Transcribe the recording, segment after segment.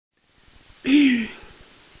The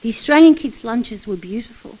Australian kids' lunches were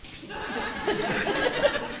beautiful.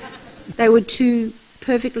 They were two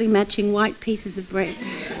perfectly matching white pieces of bread.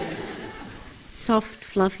 Soft,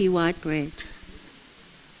 fluffy white bread.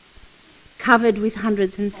 Covered with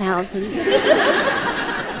hundreds and thousands.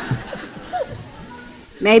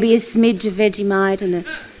 Maybe a smidge of Vegemite and a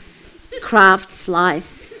Kraft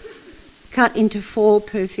slice, cut into 4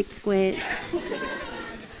 perfect squares,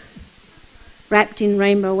 wrapped in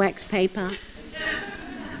rainbow wax paper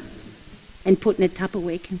and put in a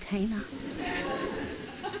Tupperware container.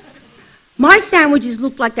 My sandwiches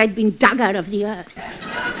looked like they'd been dug out of the earth,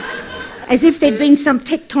 as if there'd been some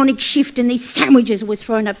tectonic shift and these sandwiches were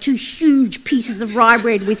thrown up, 2 huge pieces of rye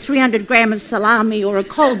bread with 300 grams of salami, or a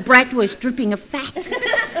cold bratwurst dripping of fat,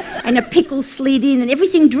 and a pickle slid in, and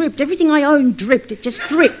everything dripped. Everything I owned dripped. It just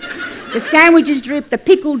dripped. The sandwiches dripped, the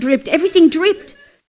pickle dripped, everything dripped.